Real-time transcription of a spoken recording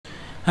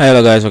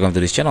Hello guys, welcome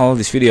to this channel.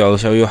 This video I'll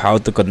show you how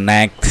to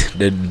connect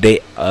a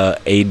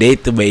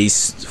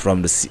database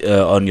from the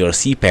on your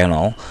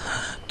Cpanel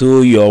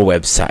to your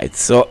website.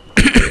 So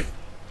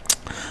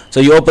so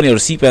you open your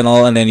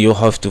Cpanel and then you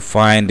have to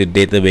find the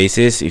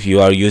databases. If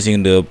you are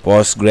using the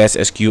Postgres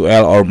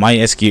SQL or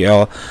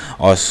MySQL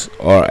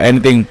or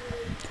anything,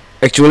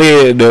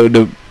 actually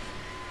the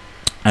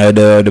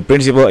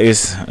principle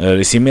is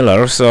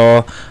similar.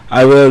 So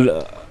I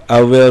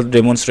will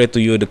demonstrate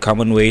to you the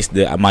common ways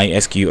the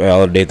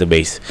MySQL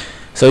database.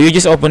 So you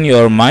just open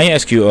your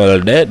MySQL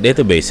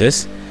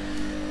databases,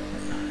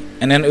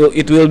 and then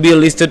it will be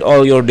listed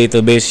all your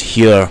database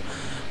here.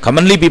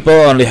 Commonly people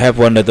only have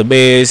one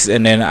database,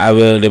 and then I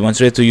will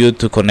demonstrate to you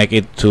to connect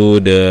it to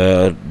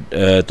the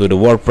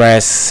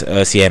WordPress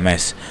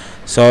CMS.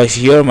 So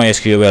here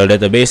MySQL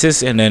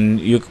databases, and then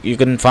you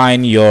can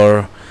find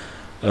your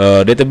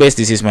database.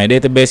 This is my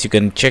database. You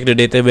can check the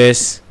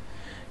database.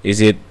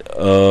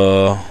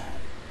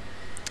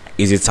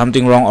 Is it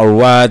something wrong or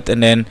what?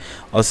 And then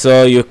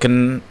also you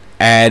can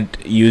add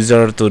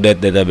user to that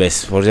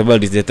database. For example,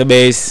 this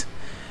database,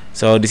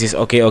 so this is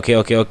okay.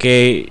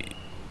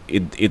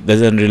 It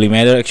doesn't really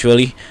matter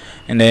actually.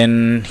 And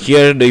then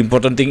here the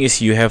important thing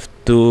is you have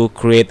to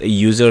create a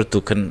user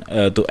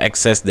to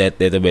access that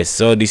database.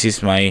 So this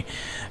is my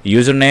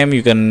username.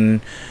 You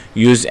can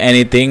use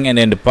anything, and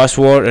then the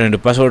password, and the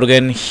password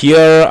again.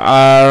 Here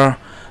are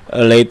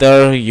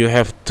later you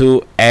have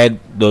to add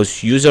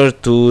those users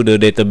to the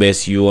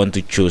database you want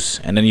to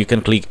choose, and then you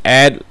can click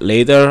add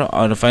later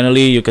on.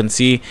 Finally you can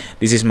see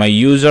this is my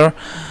user,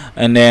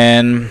 and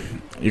then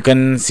you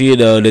can see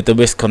the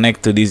database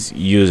connect to this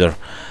user.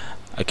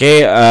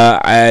 Okay,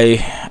 I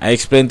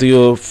explained to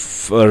you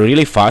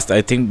really fast,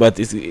 I think, but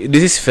this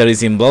is very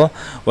simple.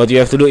 What you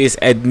have to do is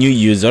add new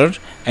user,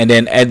 and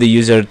then add the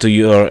user to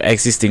your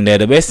existing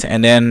database,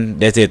 and then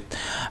that's it.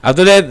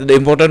 After that, the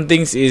important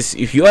things is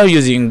if you are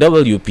using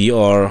WP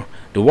or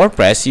the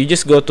WordPress, you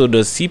just go to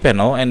the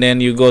Cpanel, and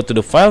then you go to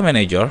the file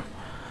manager,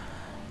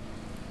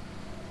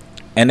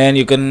 and then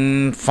you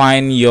can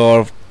find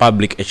your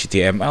public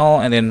HTML,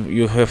 and then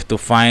you have to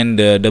find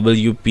the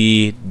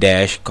wp-config.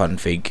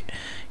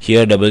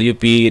 Here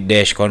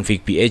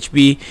wp-config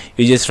php.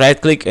 You just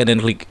right click and then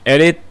click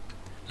edit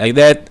like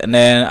that, and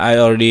then I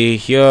already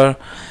here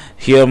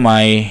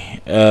my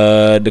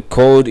the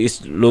code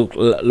is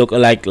look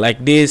like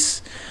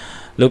this,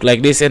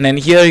 and then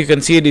here you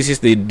can see this is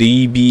the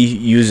DB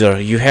user.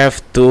 You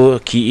have to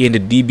key in the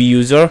DB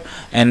user,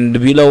 and the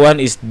below one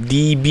is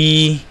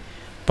DB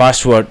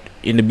password.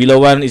 In the below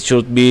one it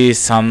should be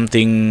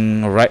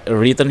something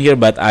written here,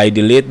 but I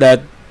delete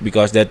that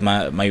because that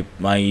my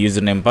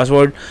username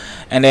password.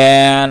 And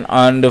then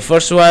on the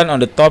first one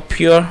on the top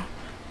here,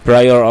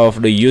 prior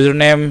of the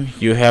username,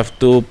 you have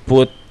to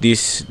put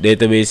this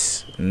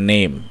database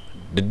name,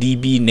 the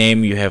DB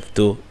name you have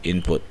to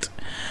input.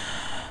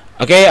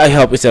 Okay, I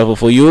hope it's helpful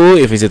for you.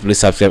 If it's, please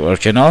subscribe our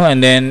channel,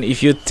 and then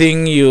if you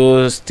think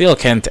you still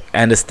can't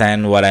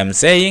understand what I'm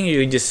saying,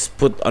 you just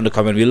put on the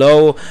comment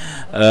below.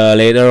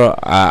 Later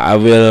I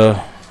will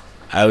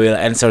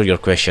answer your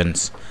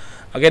questions.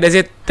 Okay, that's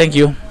it. Thank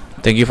you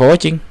for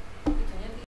watching.